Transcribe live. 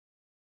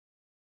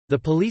The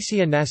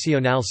Policía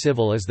Nacional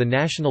Civil is the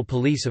national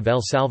police of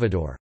El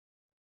Salvador.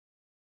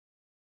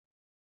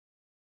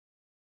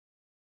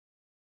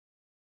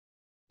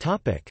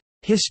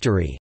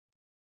 History.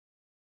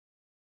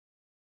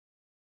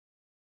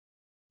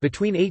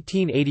 Between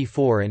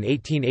 1884 and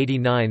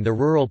 1889 the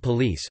rural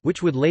police,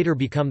 which would later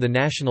become the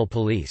national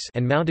police,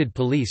 and mounted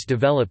police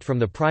developed from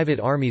the private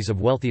armies of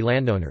wealthy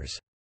landowners.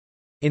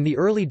 In the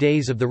early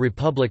days of the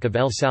Republic of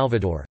El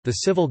Salvador, the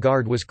Civil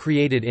Guard was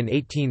created in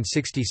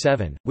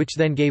 1867, which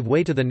then gave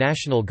way to the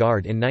National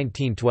Guard in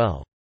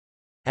 1912.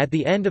 At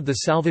the end of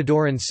the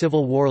Salvadoran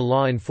Civil War,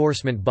 law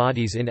enforcement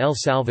bodies in El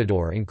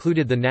Salvador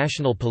included the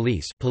National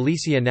Police,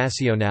 Policía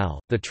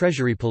Nacional, the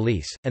Treasury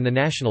Police, and the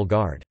National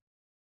Guard.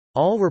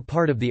 All were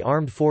part of the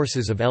armed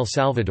forces of El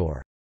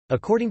Salvador.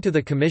 According to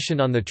the Commission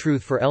on the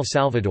Truth for El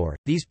Salvador,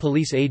 these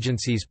police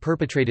agencies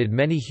perpetrated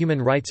many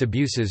human rights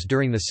abuses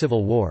during the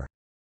Civil War.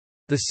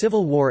 The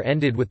Civil War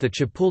ended with the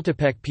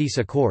Chapultepec Peace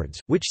Accords,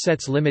 which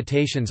sets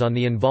limitations on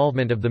the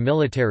involvement of the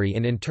military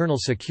in internal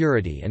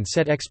security and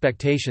set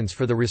expectations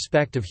for the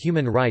respect of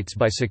human rights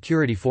by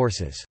security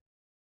forces.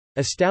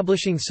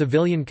 Establishing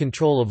civilian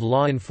control of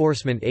law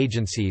enforcement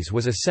agencies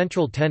was a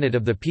central tenet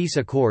of the peace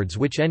accords,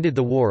 which ended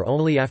the war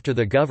only after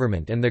the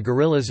government and the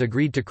guerrillas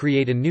agreed to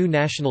create a new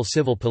national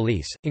civil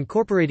police,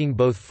 incorporating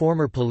both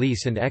former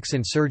police and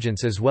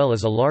ex-insurgents as well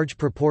as a large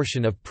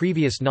proportion of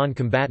previous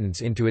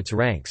non-combatants into its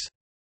ranks.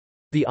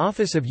 The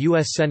office of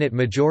U.S. Senate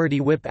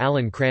Majority Whip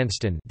Alan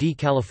Cranston D.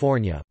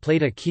 California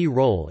played a key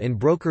role in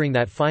brokering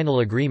that final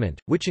agreement,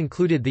 which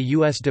included the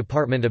U.S.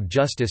 Department of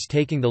Justice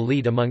taking the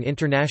lead among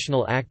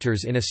international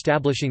actors in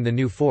establishing the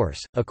new force.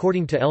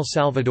 According to El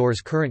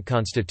Salvador's current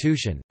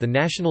constitution, the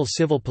National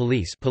Civil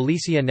Police,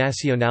 Policía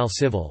Nacional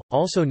Civil,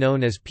 also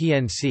known as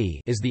PNC,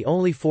 is the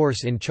only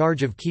force in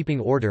charge of keeping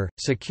order,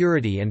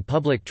 security and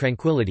public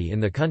tranquility in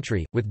the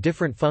country, with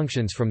different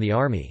functions from the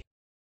army.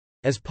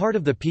 As part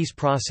of the peace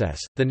process,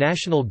 the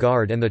National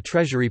Guard and the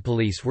Treasury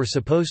Police were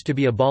supposed to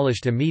be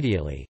abolished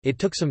immediately. It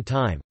took some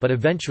time, but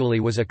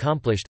eventually was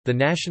accomplished. The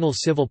National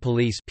Civil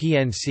Police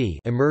 (PNC)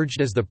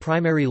 emerged as the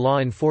primary law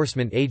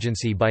enforcement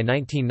agency by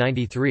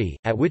 1993,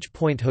 at which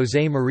point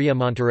José María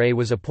Monterrey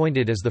was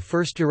appointed as the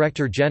first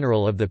Director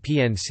General of the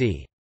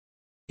PNC.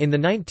 In the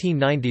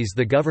 1990s,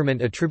 the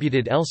government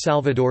attributed El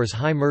Salvador's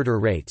high murder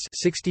rates,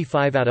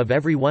 65 out of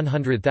every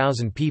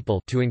 100,000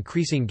 people, to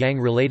increasing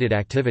gang-related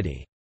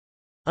activity.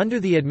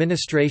 Under the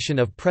administration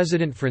of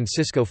President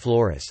Francisco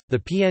Flores, the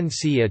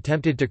PNC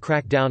attempted to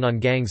crack down on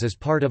gangs as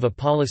part of a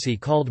policy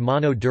called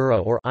Mano Dura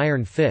or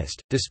Iron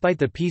Fist. Despite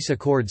the peace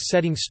accords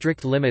setting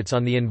strict limits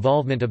on the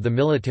involvement of the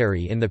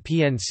military in the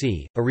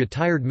PNC, a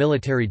retired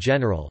military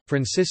general,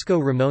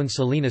 Francisco Ramón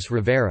Salinas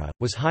Rivera,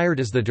 was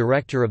hired as the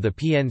director of the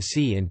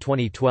PNC in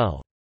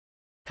 2012.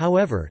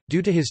 However,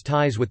 due to his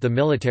ties with the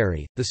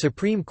military, the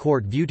Supreme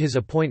Court viewed his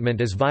appointment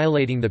as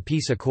violating the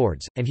peace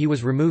accords, and he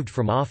was removed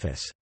from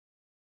office.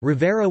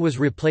 Rivera was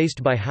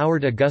replaced by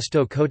Howard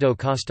Augusto Coto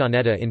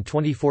Castaneda in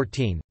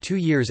 2014, 2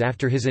 years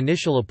after his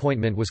initial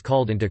appointment was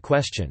called into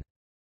question.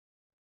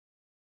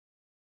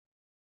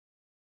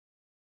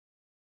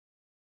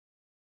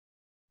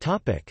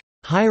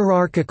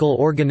 Hierarchical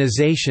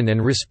organization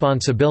and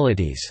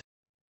responsibilities.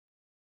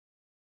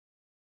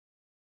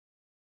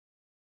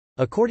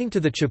 According to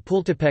the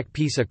Chapultepec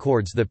Peace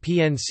Accords, the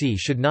PNC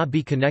should not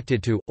be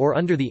connected to, or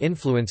under the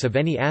influence of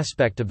any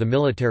aspect of the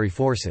military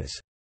forces.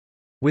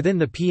 Within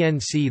the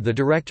PNC, the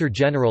Director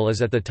General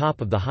is at the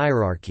top of the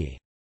hierarchy.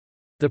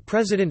 The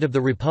President of the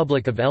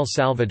Republic of El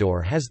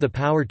Salvador has the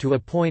power to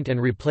appoint and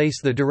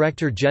replace the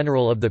Director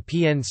General of the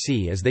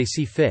PNC as they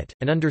see fit,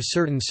 and under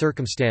certain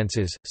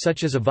circumstances,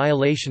 such as a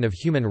violation of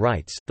human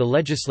rights, the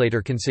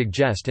legislator can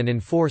suggest and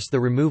enforce the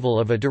removal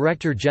of a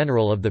Director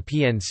General of the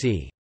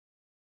PNC.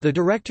 The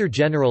Director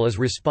General is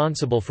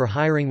responsible for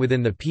hiring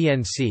within the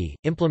PNC,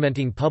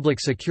 implementing public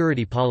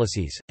security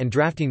policies, and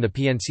drafting the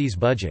PNC's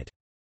budget.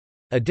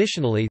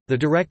 Additionally, the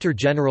Director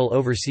General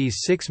oversees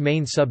 6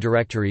 main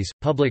subdirectories: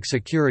 public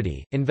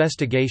security,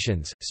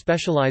 investigations,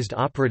 specialized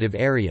operative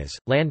areas,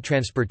 land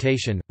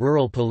transportation,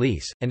 rural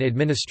police, and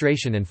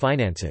administration and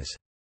finances.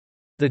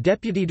 The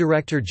Deputy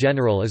Director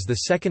General is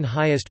the second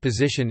highest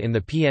position in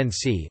the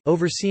PNC,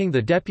 overseeing the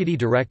Deputy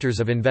Directors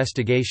of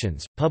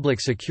Investigations,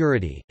 Public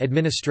Security,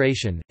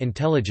 Administration,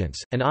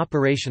 Intelligence, and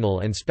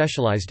Operational and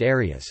Specialized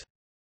Areas.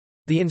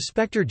 The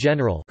Inspector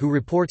General, who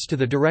reports to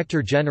the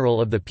Director General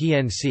of the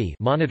PNC,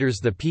 monitors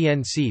the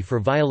PNC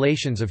for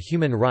violations of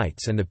human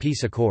rights and the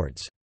peace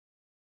accords.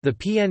 The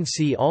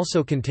PNC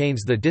also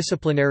contains the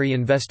Disciplinary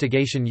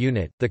Investigation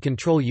Unit, the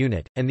Control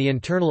Unit, and the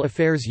Internal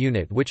Affairs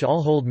Unit, which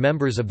all hold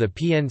members of the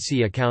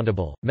PNC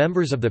accountable.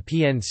 Members of the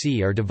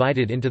PNC are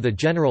divided into the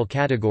general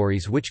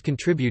categories which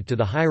contribute to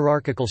the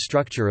hierarchical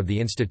structure of the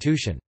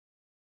institution.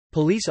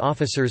 Police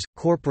officers,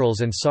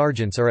 corporals and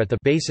sergeants are at the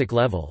basic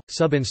level,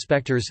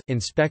 sub-inspectors,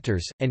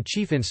 inspectors, and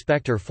chief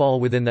inspector fall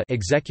within the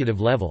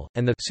executive level,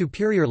 and the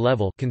superior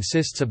level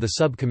consists of the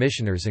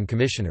sub-commissioners and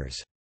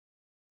commissioners.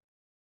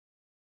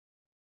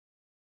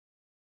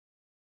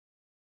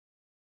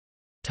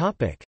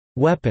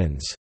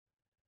 Weapons.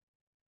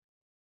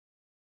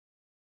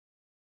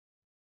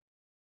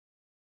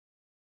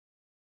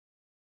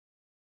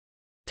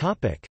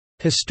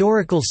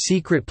 Historical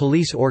secret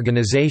police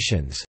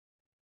organizations.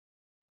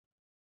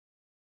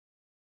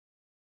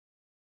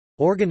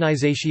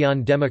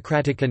 Organización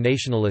Democrática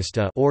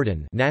Nacionalista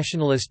Orden,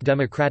 Nationalist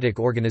Democratic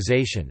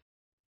Organization.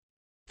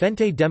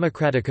 Frente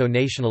Democrático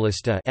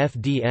Nacionalista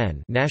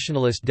FDN,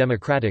 Nationalist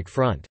Democratic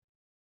Front.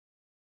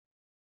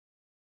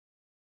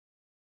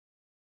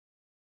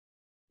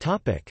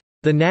 Topic: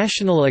 The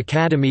National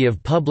Academy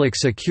of Public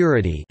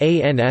Security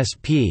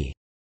 (ANSP).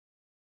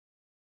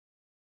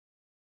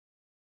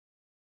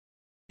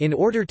 In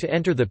order to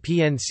enter the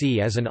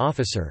PNC as an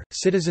officer,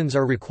 citizens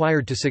are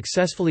required to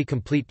successfully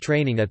complete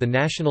training at the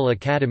National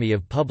Academy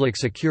of Public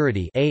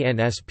Security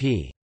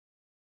 (ANSP).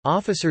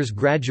 Officers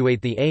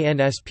graduate the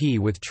ANSP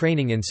with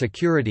training in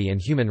security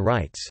and human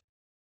rights.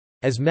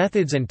 As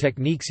methods and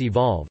techniques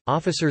evolve,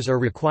 officers are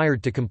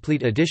required to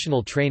complete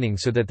additional training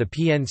so that the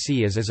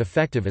PNC is as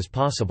effective as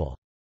possible.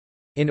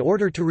 In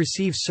order to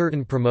receive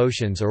certain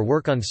promotions or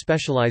work on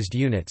specialized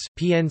units,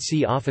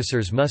 PNC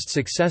officers must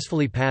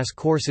successfully pass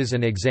courses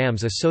and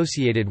exams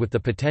associated with the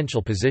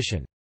potential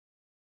position.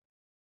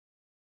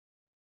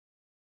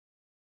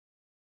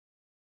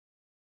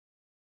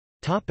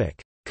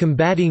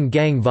 Combating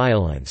gang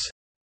violence.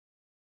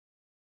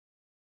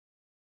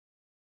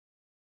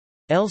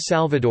 El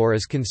Salvador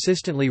is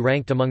consistently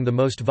ranked among the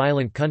most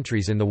violent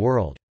countries in the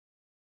world.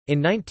 In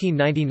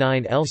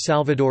 1999, El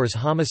Salvador's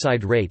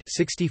homicide rate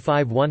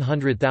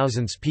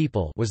 65/100,000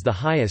 people was the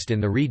highest in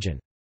the region.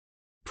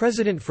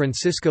 President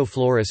Francisco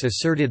Flores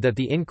asserted that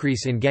the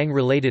increase in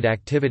gang-related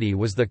activity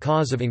was the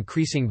cause of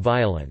increasing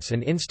violence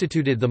and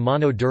instituted the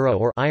mano dura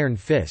or iron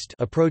fist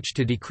approach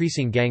to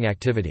decreasing gang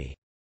activity.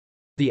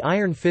 The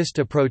iron fist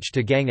approach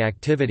to gang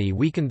activity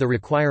weakened the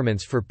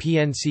requirements for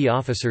PNC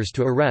officers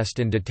to arrest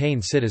and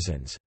detain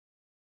citizens.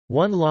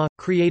 One law,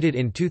 created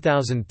in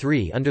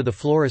 2003 under the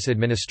Flores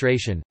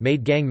administration,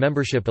 made gang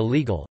membership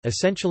illegal,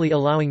 essentially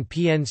allowing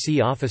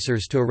PNC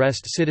officers to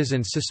arrest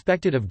citizens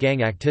suspected of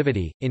gang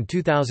activity. In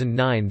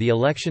 2009, the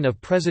election of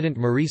President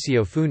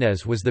Mauricio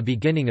Funes was the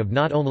beginning of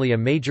not only a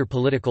major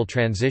political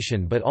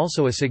transition but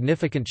also a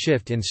significant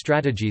shift in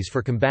strategies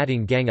for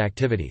combating gang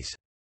activities.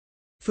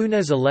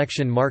 Funes'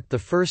 election marked the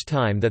first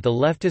time that the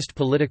leftist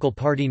political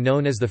party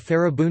known as the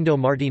Farabundo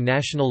Martí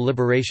National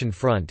Liberation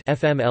Front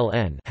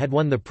 (FMLN) had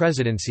won the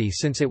presidency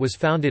since it was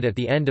founded at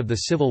the end of the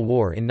Civil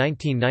War in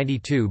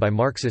 1992 by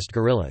Marxist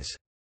guerrillas.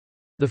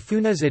 The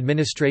Funes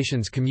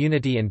administration's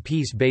community and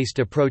peace-based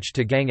approach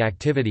to gang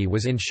activity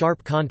was in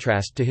sharp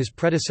contrast to his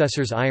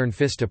predecessor's iron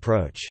fist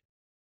approach.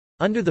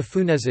 Under the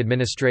Funes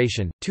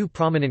administration, two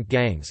prominent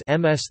gangs,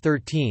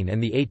 MS-13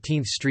 and the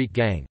 18th Street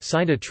Gang,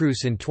 signed a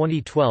truce in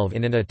 2012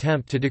 in an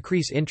attempt to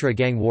decrease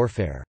intra-gang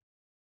warfare.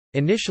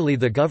 Initially,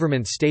 the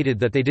government stated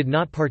that they did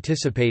not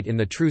participate in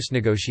the truce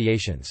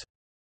negotiations.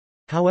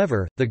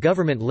 However, the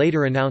government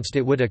later announced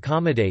it would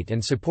accommodate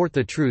and support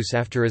the truce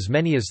after as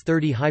many as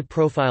 30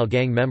 high-profile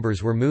gang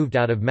members were moved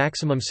out of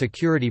maximum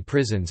security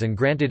prisons and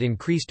granted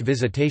increased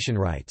visitation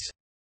rights.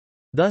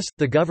 Thus,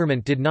 the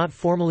government did not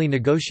formally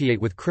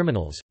negotiate with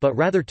criminals, but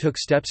rather took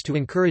steps to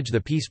encourage the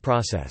peace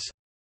process.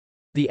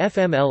 The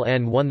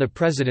FMLN won the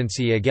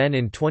presidency again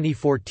in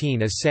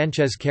 2014 as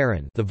Sánchez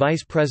Cerén, the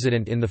vice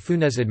president in the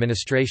Funes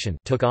administration,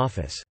 took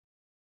office.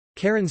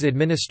 Cerén's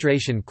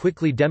administration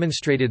quickly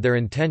demonstrated their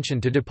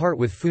intention to depart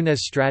with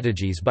Funes'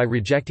 strategies by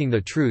rejecting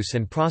the truce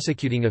and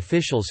prosecuting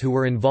officials who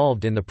were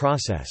involved in the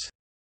process.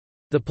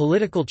 The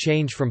political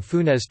change from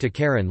Funes to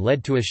Cerén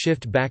led to a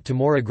shift back to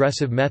more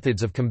aggressive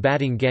methods of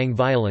combating gang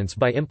violence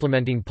by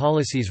implementing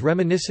policies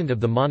reminiscent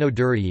of the Mano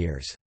Dura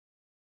years.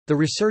 The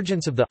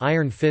resurgence of the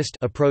 «iron fist»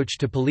 approach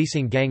to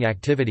policing gang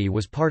activity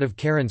was part of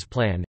Cerén's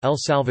plan, El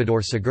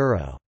Salvador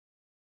Seguro.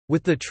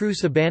 With the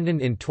truce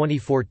abandoned in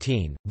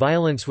 2014,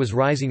 violence was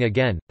rising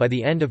again. By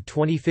the end of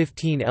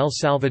 2015, El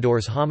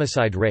Salvador's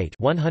homicide rate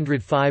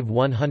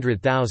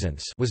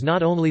 105/100,000 was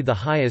not only the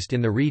highest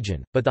in the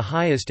region, but the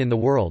highest in the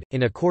world.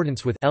 In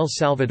accordance with El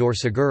Salvador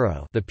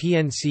Seguro, the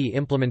PNC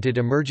implemented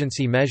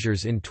emergency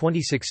measures in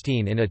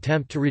 2016 in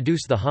attempt to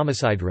reduce the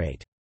homicide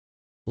rate.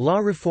 Law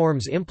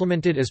reforms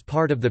implemented as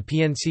part of the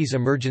PNC's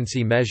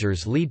emergency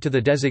measures lead to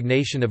the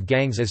designation of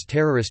gangs as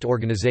terrorist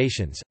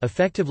organizations,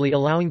 effectively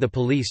allowing the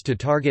police to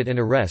target and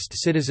arrest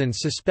citizens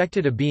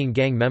suspected of being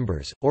gang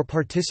members, or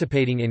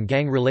participating in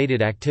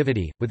gang-related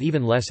activity, with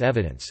even less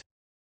evidence.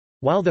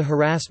 While the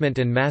harassment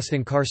and mass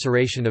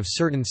incarceration of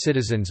certain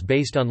citizens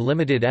based on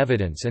limited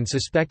evidence and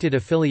suspected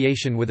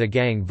affiliation with a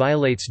gang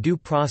violates due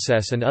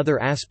process and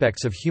other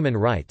aspects of human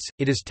rights,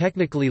 it is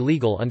technically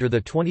legal under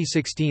the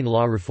 2016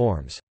 law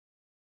reforms.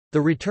 The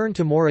return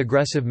to more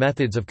aggressive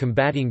methods of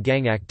combating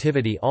gang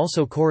activity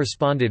also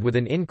corresponded with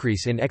an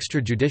increase in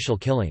extrajudicial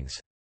killings.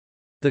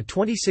 The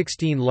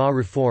 2016 law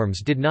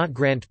reforms did not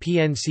grant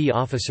PNC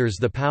officers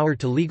the power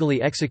to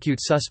legally execute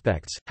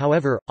suspects,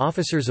 however,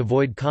 officers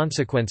avoid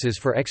consequences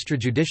for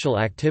extrajudicial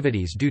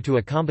activities due to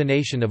a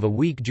combination of a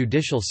weak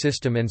judicial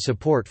system and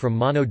support from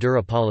mano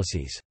dura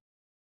policies.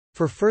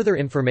 For further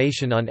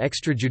information on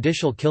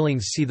extrajudicial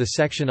killings, see the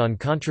section on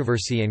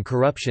controversy and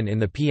corruption in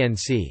the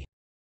PNC.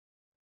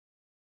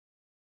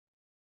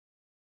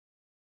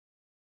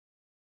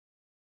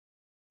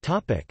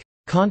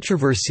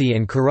 Controversy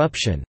and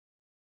corruption.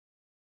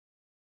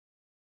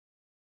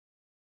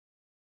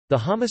 The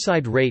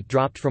homicide rate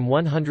dropped from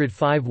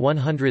 105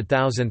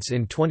 100,000ths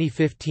in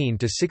 2015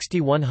 to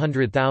 60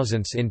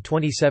 100,000ths in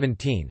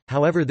 2017,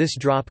 however this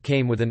drop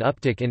came with an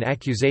uptick in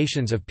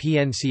accusations of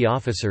PNC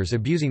officers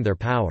abusing their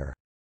power.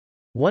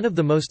 One of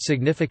the most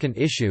significant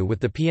issue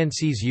with the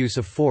PNC's use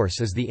of force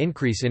is the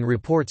increase in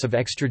reports of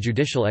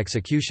extrajudicial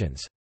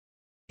executions.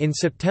 In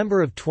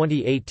September of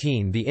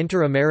 2018, the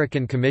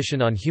Inter-American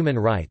Commission on Human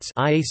Rights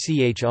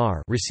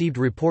 (IACHR) received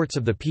reports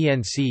of the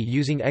PNC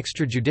using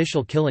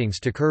extrajudicial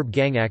killings to curb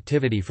gang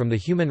activity from the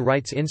Human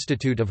Rights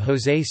Institute of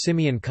José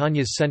Simeón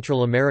Cañas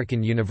Central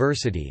American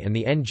University and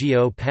the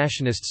NGO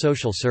Passionist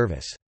Social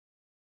Service.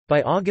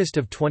 By August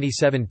of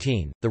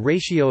 2017, the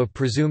ratio of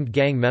presumed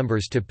gang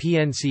members to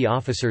PNC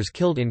officers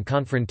killed in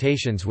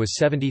confrontations was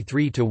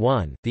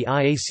 73:1. The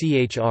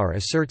IACHR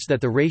asserts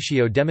that the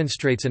ratio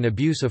demonstrates an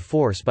abuse of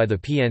force by the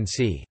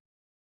PNC.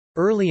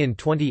 Early in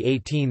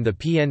 2018, the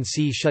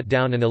PNC shut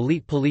down an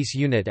elite police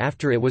unit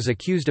after it was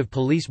accused of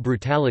police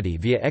brutality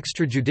via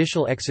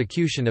extrajudicial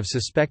execution of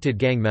suspected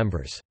gang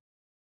members.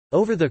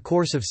 Over the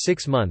course of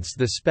 6 months,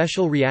 the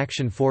Special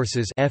Reaction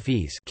Forces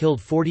 (FEs) killed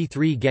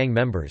 43 gang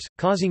members,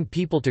 causing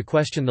people to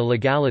question the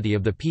legality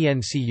of the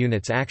PNC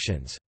unit's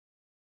actions.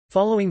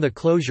 Following the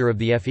closure of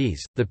the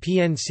FEs, the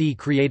PNC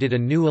created a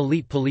new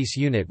elite police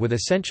unit with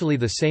essentially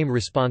the same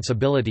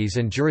responsibilities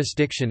and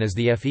jurisdiction as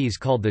the FEs,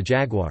 called the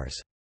Jaguars.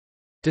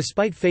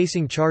 Despite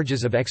facing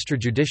charges of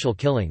extrajudicial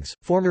killings,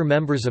 former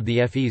members of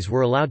the FEs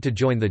were allowed to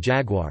join the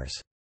Jaguars.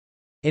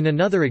 In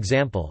another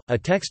example, a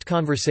text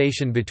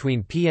conversation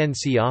between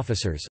PNC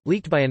officers,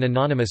 leaked by an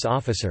anonymous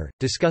officer,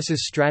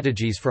 discusses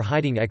strategies for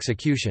hiding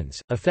executions,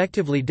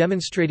 effectively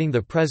demonstrating the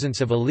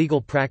presence of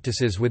illegal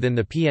practices within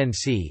the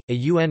PNC. A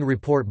UN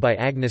report by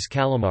Agnes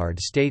Calamard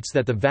states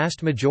that the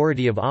vast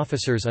majority of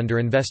officers under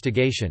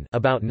investigation,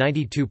 about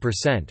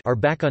 92%, are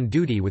back on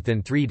duty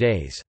within 3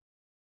 days.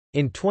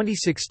 In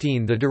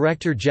 2016, the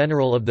Director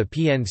General of the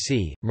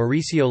PNC,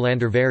 Mauricio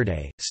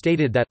Landaverde,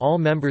 stated that all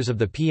members of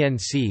the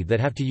PNC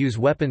that have to use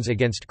weapons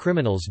against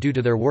criminals due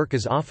to their work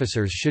as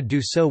officers should do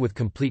so with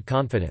complete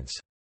confidence.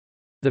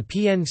 The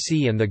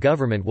PNC and the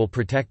government will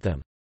protect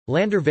them.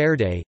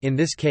 Landaverde, in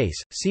this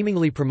case,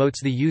 seemingly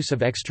promotes the use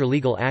of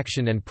extralegal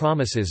action and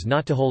promises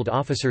not to hold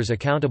officers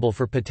accountable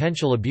for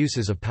potential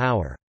abuses of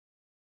power.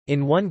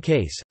 In one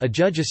case, a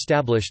judge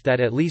established that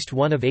at least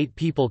one of 8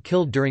 people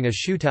killed during a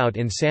shootout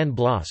in San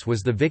Blas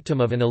was the victim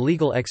of an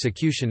illegal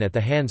execution at the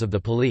hands of the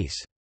police.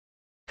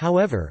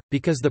 However,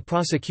 because the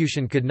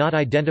prosecution could not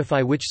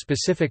identify which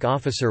specific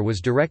officer was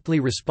directly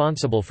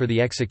responsible for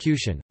the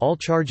execution, all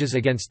charges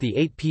against the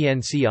 8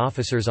 PNC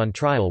officers on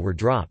trial were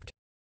dropped.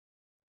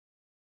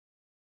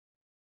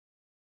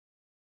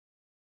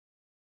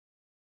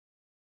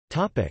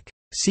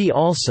 See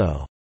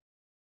also: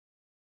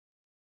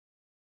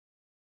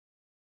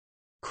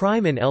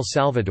 Crime in El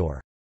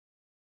Salvador.